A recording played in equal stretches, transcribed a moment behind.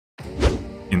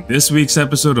In this week's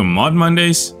episode of Mod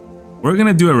Mondays, we're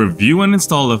gonna do a review and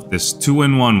install of this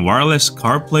 2-in-1 wireless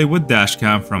CarPlay with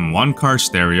Dashcam from One Car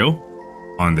Stereo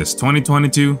on this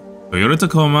 2022 Toyota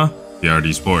Tacoma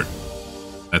TRD Sport.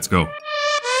 Let's go.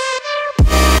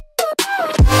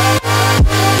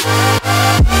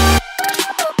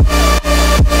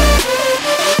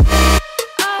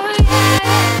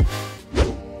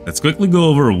 Let's quickly go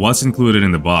over what's included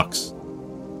in the box.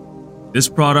 This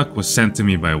product was sent to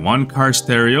me by One Car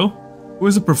Stereo, who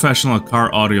is a professional car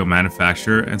audio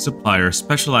manufacturer and supplier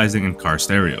specializing in car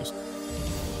stereos.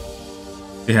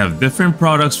 They have different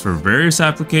products for various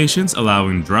applications,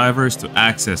 allowing drivers to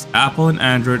access Apple and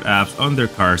Android apps on their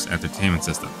car's entertainment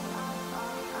system.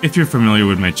 If you're familiar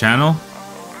with my channel,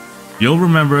 you'll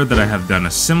remember that I have done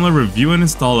a similar review and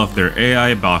install of their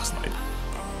AI box light.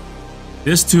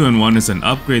 This 2-in-1 is an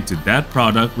upgrade to that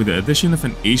product with the addition of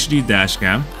an HD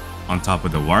dashcam on top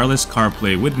of the wireless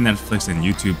CarPlay with Netflix and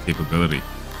YouTube capability.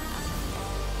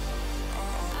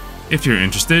 If you're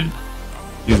interested,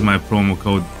 use my promo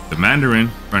code theManDIYrin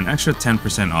for an extra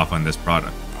 10% off on this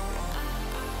product.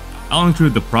 I'll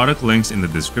include the product links in the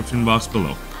description box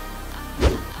below.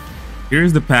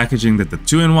 Here's the packaging that the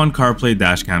 2-in-1 CarPlay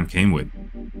dashcam came with.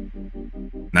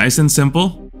 Nice and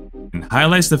simple, and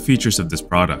highlights the features of this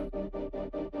product.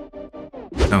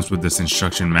 Comes with this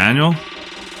instruction manual,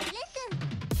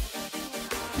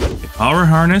 power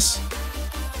harness,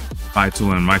 Pi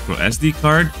tool and micro SD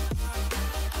card,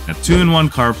 and a 2-in-1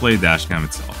 CarPlay dashcam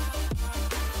itself.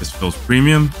 This feels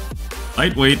premium,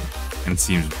 lightweight, and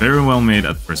seems very well made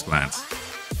at first glance.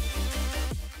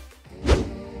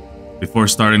 Before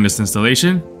starting this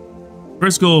installation,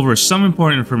 first go over some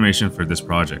important information for this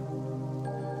project.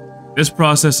 This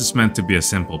process is meant to be a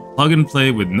simple plug and play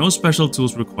with no special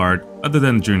tools required other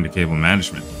than during the cable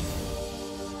management.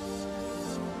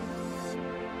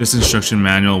 This instruction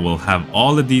manual will have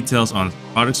all the details on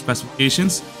product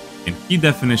specifications and key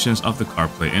definitions of the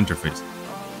CarPlay interface.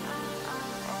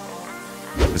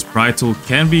 This pry tool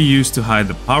can be used to hide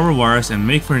the power wires and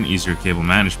make for an easier cable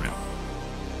management.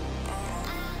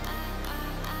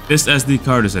 This SD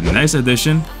card is a nice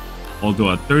addition,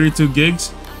 although at 32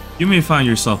 gigs, you may find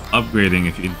yourself upgrading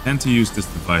if you intend to use this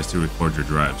device to record your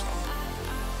drives.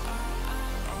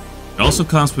 It also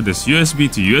comes with this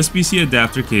USB to USB-C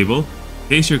adapter cable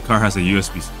in case your car has a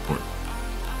USB support.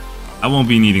 I won't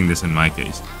be needing this in my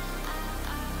case.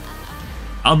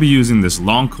 I'll be using this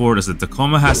long cord as the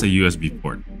Tacoma has a USB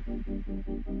port.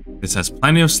 This has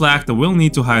plenty of slack that we'll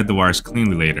need to hide the wires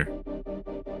cleanly later.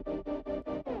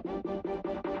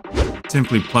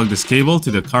 Simply plug this cable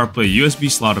to the CarPlay USB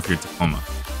slot of your Tacoma.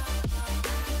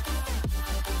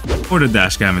 For the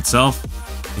dashcam itself,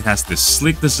 it has this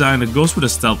sleek design that goes with the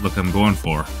stealth look I'm going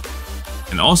for,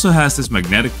 and also has this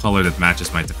magnetic color that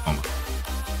matches my Tacoma.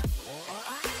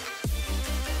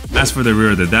 As for the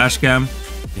rear of the dashcam,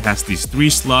 it has these 3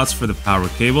 slots for the power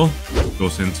cable,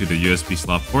 goes into the USB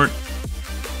slot port,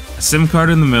 a SIM card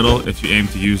in the middle if you aim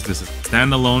to use this as a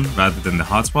standalone rather than the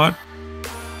hotspot,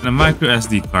 and a micro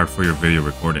SD card for your video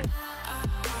recording.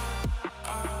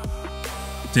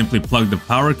 Simply plug the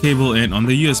power cable in on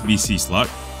the USB-C slot.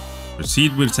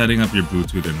 Proceed with setting up your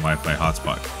Bluetooth and Wi-Fi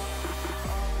hotspot.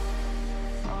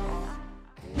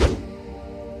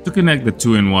 To connect the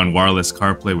 2-in-1 wireless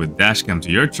CarPlay with dashcam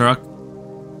to your truck,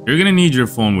 you're going to need your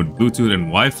phone with Bluetooth and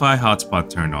Wi-Fi hotspot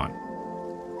turned on.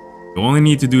 You only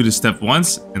need to do this step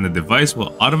once, and the device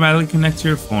will automatically connect to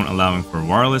your phone, allowing for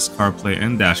wireless CarPlay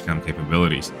and dashcam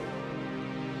capabilities.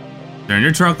 Turn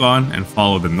your truck on and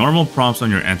follow the normal prompts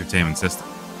on your entertainment system.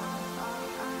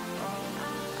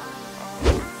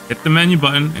 Hit the menu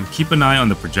button and keep an eye on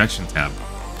the projection tab.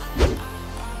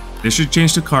 This should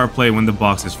change to CarPlay when the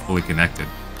box is fully connected.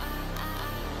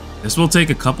 This will take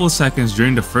a couple of seconds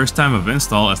during the first time of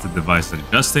install as the device is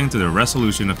adjusting to the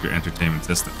resolution of your entertainment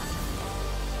system.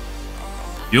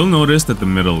 You'll notice that the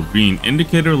middle green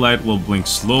indicator light will blink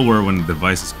slower when the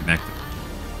device is connected.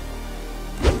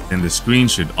 Then the screen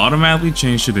should automatically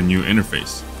change to the new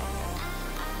interface.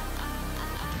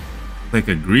 Click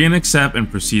Agree and Accept and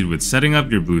proceed with setting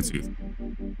up your Bluetooth.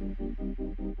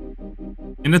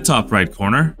 In the top right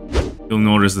corner, you'll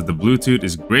notice that the Bluetooth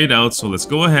is grayed out, so let's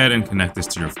go ahead and connect this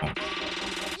to your phone.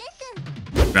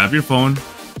 Grab your phone,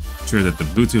 ensure that the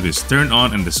Bluetooth is turned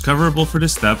on and discoverable for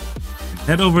this step, and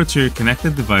head over to your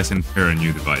connected device and pair a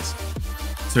new device.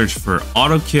 Search for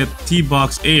AutoKit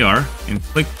T-Box AR and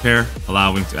click Pair,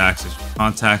 allowing to access your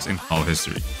contacts and call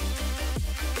history.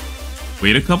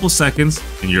 Wait a couple seconds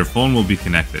and your phone will be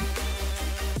connected.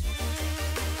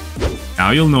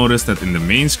 Now you'll notice that in the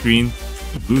main screen,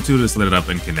 the Bluetooth is lit up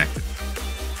and connected.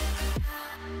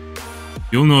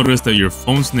 You'll notice that your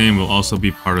phone's name will also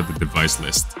be part of the device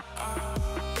list.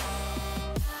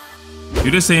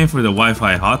 Do the same for the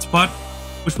Wi-Fi hotspot,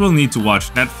 which will need to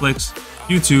watch Netflix,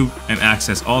 YouTube, and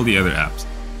access all the other apps.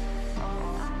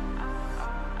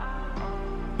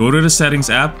 Go to the Settings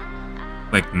app,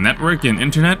 click Network and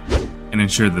Internet, and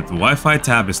ensure that the Wi-Fi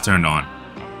tab is turned on.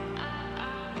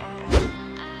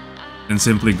 Then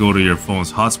simply go to your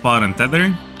phone's hotspot and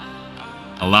tethering,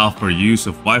 allow for use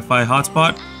of Wi-Fi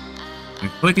hotspot, and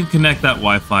click and connect that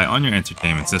Wi-Fi on your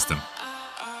entertainment system.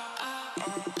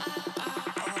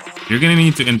 You're going to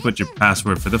need to input your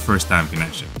password for the first time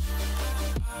connection.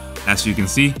 As you can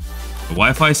see, the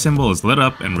Wi-Fi symbol is lit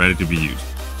up and ready to be used.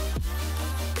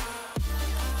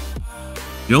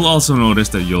 You'll also notice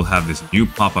that you'll have this new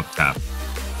pop-up tab.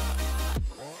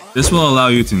 This will allow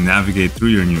you to navigate through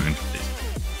your new interface.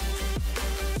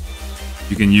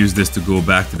 You can use this to go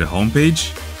back to the home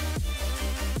page,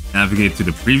 navigate to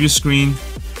the previous screen,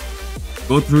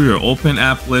 go through your open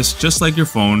app list just like your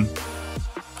phone,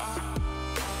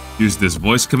 use this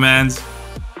voice commands,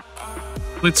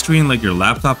 split screen like your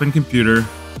laptop and computer,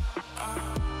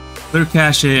 clear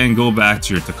cache and go back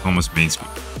to your Tacoma's main screen.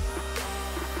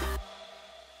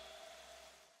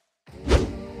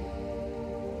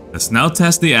 Let's now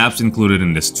test the apps included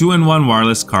in this 2-in-1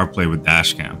 wireless CarPlay with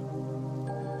Dashcam.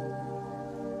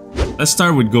 Let's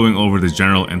start with going over the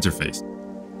general interface.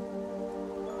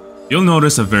 You'll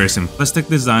notice a very simplistic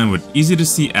design with easy to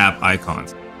see app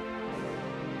icons.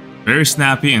 Very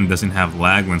snappy and doesn't have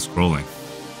lag when scrolling.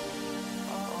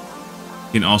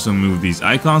 You can also move these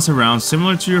icons around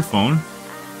similar to your phone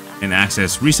and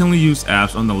access recently used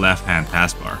apps on the left-hand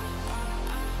taskbar.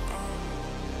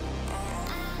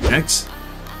 Next,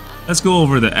 let's go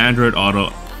over the Android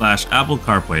Auto/Apple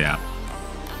CarPlay app.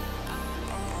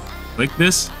 Click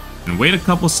this and wait a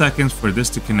couple seconds for this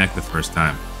to connect the first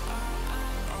time.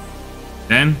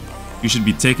 Then, you should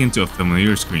be taken to a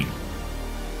familiar screen.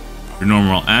 Your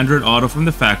normal Android Auto from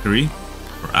the factory,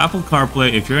 or Apple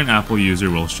CarPlay if you're an Apple user,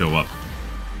 will show up.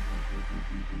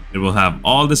 It will have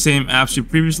all the same apps you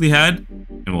previously had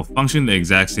and will function the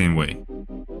exact same way,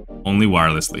 only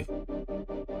wirelessly.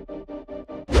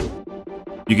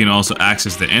 You can also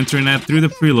access the internet through the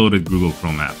preloaded Google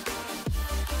Chrome app.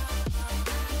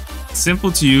 It's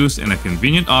simple to use and a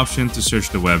convenient option to search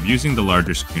the web using the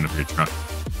larger screen of your truck.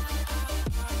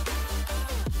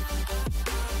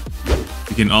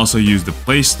 You can also use the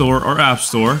Play Store or App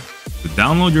Store to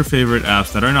download your favorite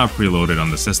apps that are not preloaded on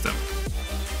the system.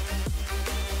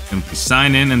 Simply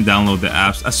sign in and download the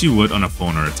apps as you would on a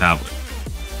phone or a tablet.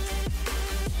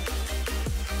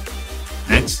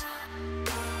 Next,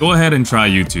 go ahead and try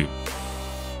YouTube.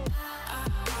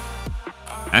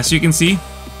 As you can see,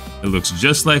 it looks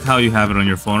just like how you have it on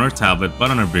your phone or tablet,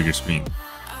 but on a bigger screen.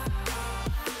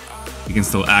 You can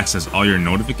still access all your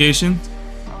notifications,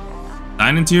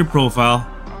 sign into your profile,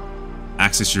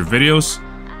 access your videos,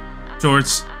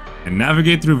 shorts, and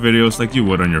navigate through videos like you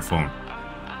would on your phone.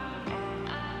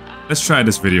 Let's try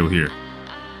this video here.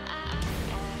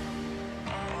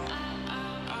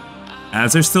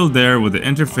 Ads are still there with the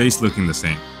interface looking the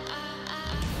same.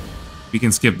 We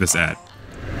can skip this ad.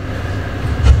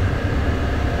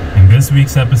 In this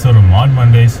week's episode of Mod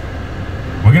Mondays,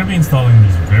 we're going to be installing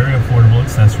these very affordable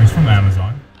accessories from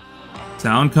Amazon.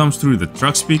 Sound comes through the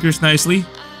truck speakers nicely,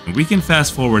 and we can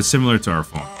fast forward similar to our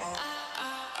phone.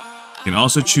 You can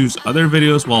also choose other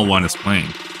videos while one is playing.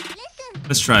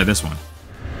 Let's try this one.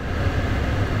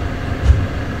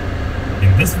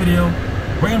 In this video,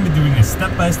 we're going to be doing a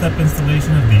step-by-step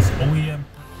installation of these OEM.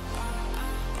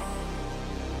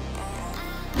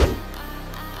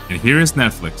 And here is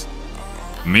Netflix,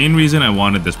 the main reason I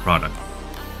wanted this product.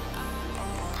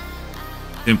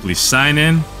 Simply sign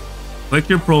in, click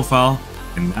your profile,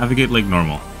 and navigate like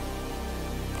normal.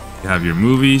 You have your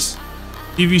movies,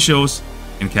 TV shows,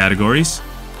 and categories.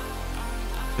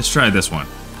 Let's try this one.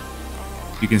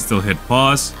 You can still hit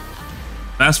pause,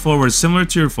 fast forward similar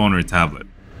to your phone or tablet.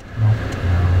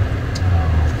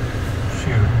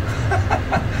 Shoot.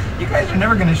 You guys are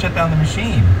never going to shut down the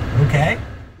machine, okay?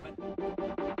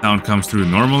 Sound comes through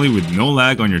normally with no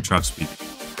lag on your truck speaker.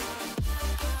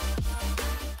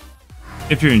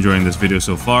 If you're enjoying this video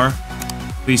so far,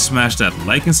 please smash that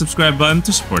like and subscribe button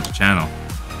to support the channel.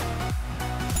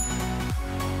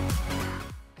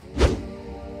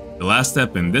 The last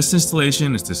step in this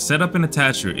installation is to set up and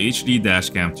attach your HD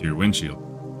dashcam to your windshield.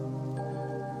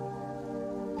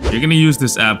 You're going to use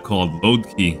this app called Load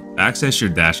Key to access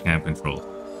your dashcam control.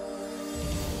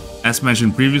 As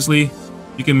mentioned previously,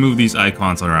 you can move these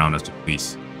icons around as you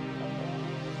please.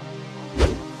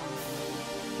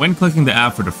 When clicking the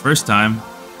app for the first time,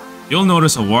 You'll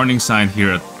notice a warning sign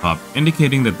here at the top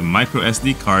indicating that the micro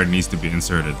SD card needs to be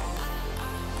inserted.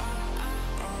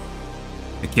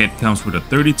 The kit comes with a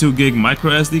 32 gig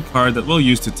micro SD card that we'll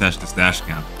use to test this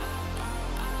dashcam.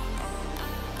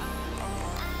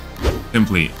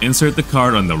 Simply insert the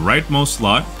card on the rightmost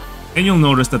slot and you'll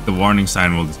notice that the warning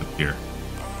sign will disappear.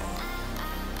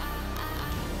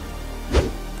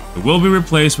 It will be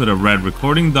replaced with a red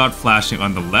recording dot flashing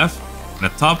on the left and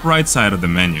the top right side of the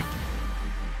menu.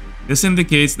 This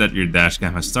indicates that your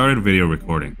dashcam has started video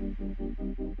recording.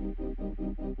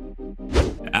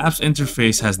 The app's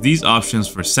interface has these options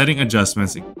for setting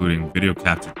adjustments, including video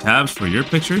capture tabs for your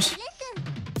pictures,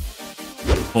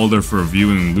 folder for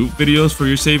viewing loop videos for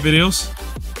your saved videos,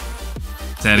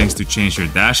 settings to change your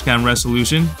dashcam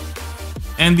resolution,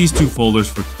 and these two folders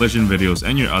for collision videos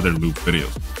and your other loop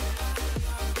videos.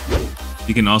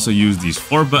 You can also use these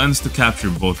 4 buttons to capture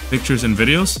both pictures and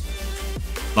videos,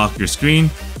 lock your screen,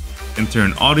 and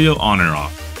turn audio on or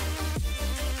off.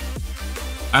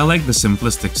 I like the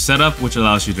simplistic setup which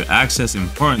allows you to access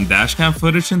important dashcam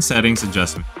footage and settings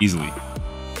adjustment easily.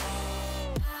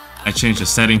 I changed the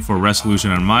setting for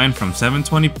resolution on mine from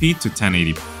 720p to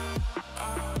 1080p.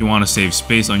 If you want to save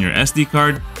space on your SD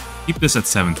card, keep this at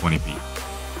 720p.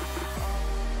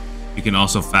 You can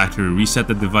also factory reset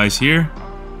the device here,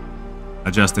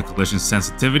 adjust the collision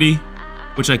sensitivity,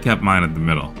 which I kept mine at the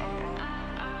middle.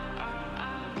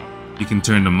 You can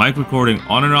turn the mic recording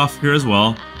on and off here as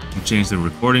well and change the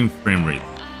recording frame rate.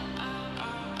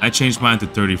 I changed mine to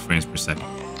 30 frames per second.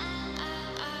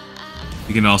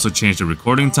 You can also change the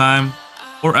recording time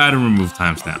or add and remove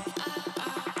timestamps.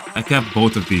 I kept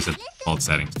both of these at default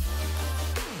settings.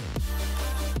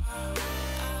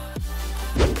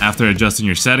 After adjusting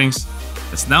your settings,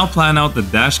 let's now plan out the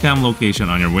dashcam location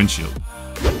on your windshield.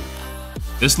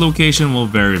 This location will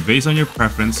vary based on your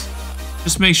preference.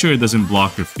 Just make sure it doesn't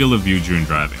block your field of view during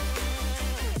driving.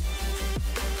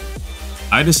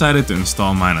 I decided to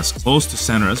install mine as close to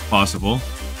center as possible,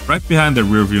 right behind the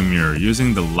rearview mirror,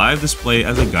 using the live display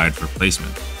as a guide for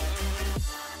placement.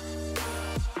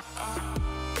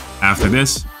 After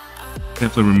this,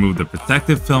 simply remove the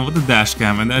protective film with the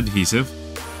dashcam and the adhesive,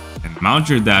 and mount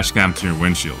your dashcam to your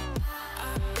windshield.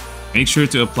 Make sure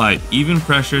to apply even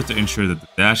pressure to ensure that the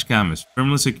dashcam is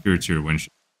firmly secured to your windshield.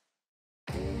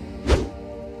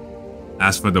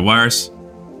 As for the wires,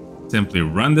 simply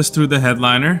run this through the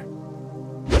headliner,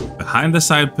 behind the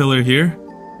side pillar here,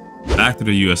 back to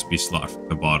the USB slot from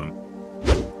the bottom.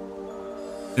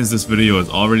 Since this video is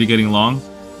already getting long,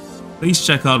 please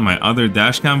check out my other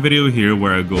dashcam video here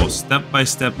where I go step by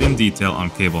step in detail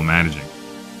on cable managing.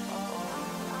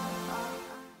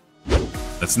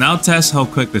 Let's now test how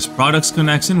quick this product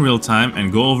connects in real time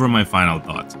and go over my final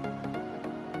thoughts.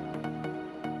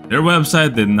 Their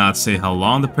website did not say how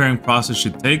long the pairing process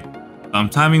should take, so I'm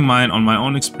timing mine on my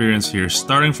own experience here,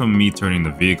 starting from me turning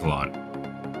the vehicle on.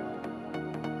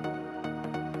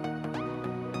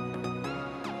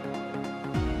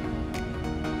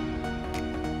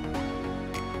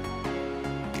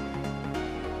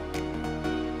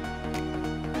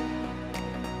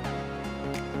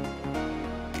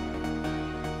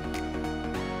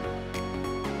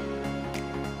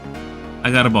 I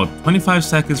got about 25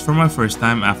 seconds for my first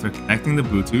time after connecting the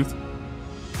Bluetooth,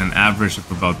 and an average of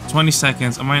about 20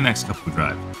 seconds on my next couple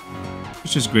drives,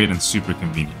 which is great and super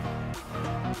convenient.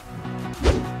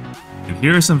 And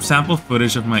here is some sample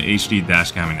footage of my HD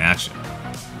dashcam in action.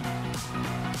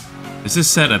 This is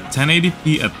set at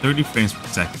 1080p at 30 frames per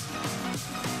second.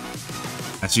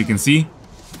 As you can see,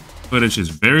 footage is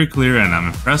very clear and I'm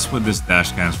impressed with this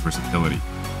dashcam's versatility.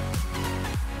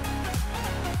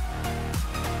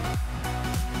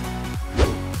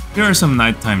 Here are some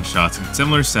nighttime shots in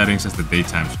similar settings as the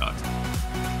daytime shots.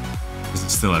 This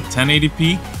is still at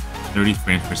 1080p, 30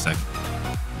 frames per second.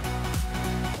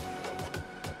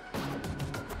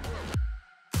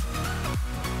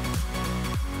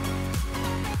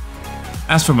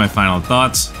 As for my final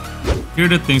thoughts, here are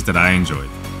the things that I enjoyed.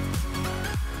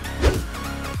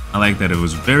 I like that it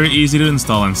was very easy to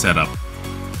install and set up.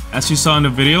 As you saw in the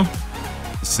video,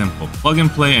 a simple plug and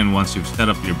play, and once you've set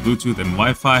up your Bluetooth and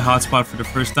Wi-Fi hotspot for the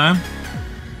first time,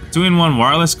 the 2-in-1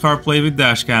 wireless CarPlay with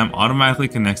Dashcam automatically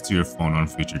connects to your phone on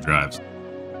future drives.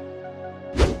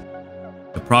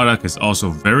 The product is also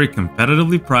very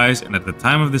competitively priced, and at the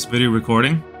time of this video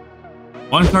recording,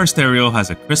 One Car Stereo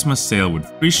has a Christmas sale with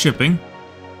free shipping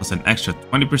plus an extra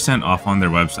 20% off on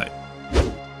their website.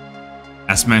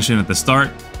 As mentioned at the start,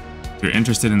 if you're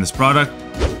interested in this product,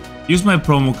 use my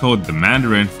promo code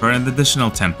theManDIYrin for an additional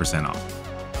 10%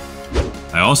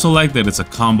 off. I also like that it's a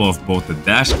combo of both the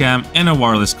dashcam and a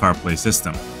wireless CarPlay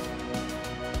system.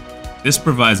 This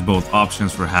provides both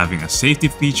options for having a safety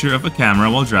feature of a camera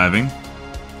while driving,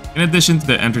 in addition to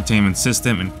the entertainment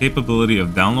system and capability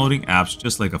of downloading apps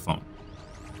just like a phone.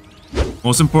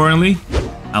 Most importantly,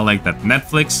 I like that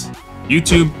Netflix,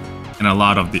 YouTube, and a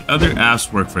lot of the other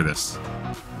apps work for this.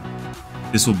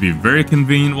 This will be very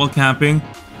convenient while camping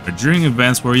or during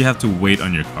events where you have to wait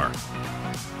on your car.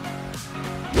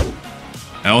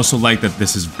 I also like that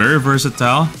this is very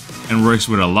versatile and works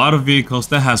with a lot of vehicles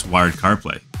that has wired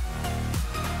CarPlay.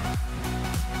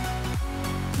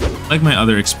 Like my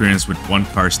other experience with One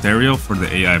Car Stereo for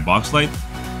the AI box light,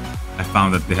 I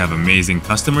found that they have amazing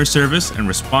customer service and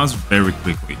response very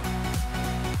quickly.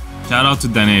 Shout out to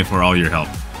Danae for all your help.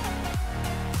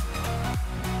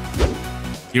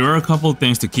 Here are a couple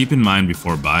things to keep in mind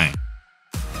before buying.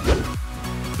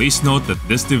 Please note that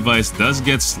this device does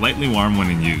get slightly warm when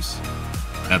in use.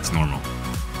 That's normal.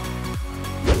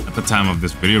 At the time of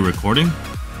this video recording,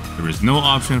 there is no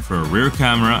option for a rear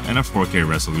camera and a 4K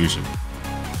resolution.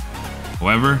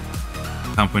 However,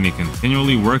 the company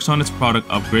continually works on its product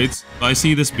upgrades, so I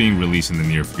see this being released in the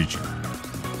near future.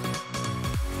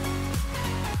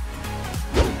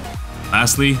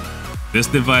 Lastly, this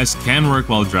device can work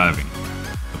while driving,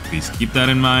 so please keep that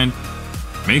in mind.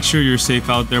 Make sure you're safe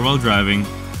out there while driving,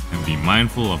 and be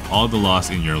mindful of all the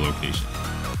loss in your location.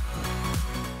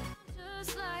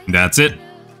 That's it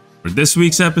for this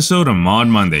week's episode of Mod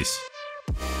Mondays.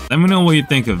 Let me know what you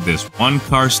think of this One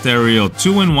Car Stereo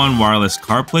 2-in-1 wireless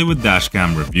CarPlay with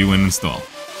Dashcam review and install.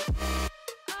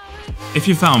 If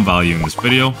you found value in this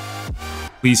video,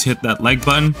 please hit that like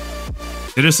button,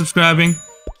 consider subscribing,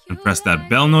 and press that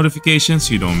bell notification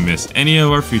so you don't miss any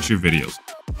of our future videos.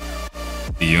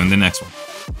 See you in the next one.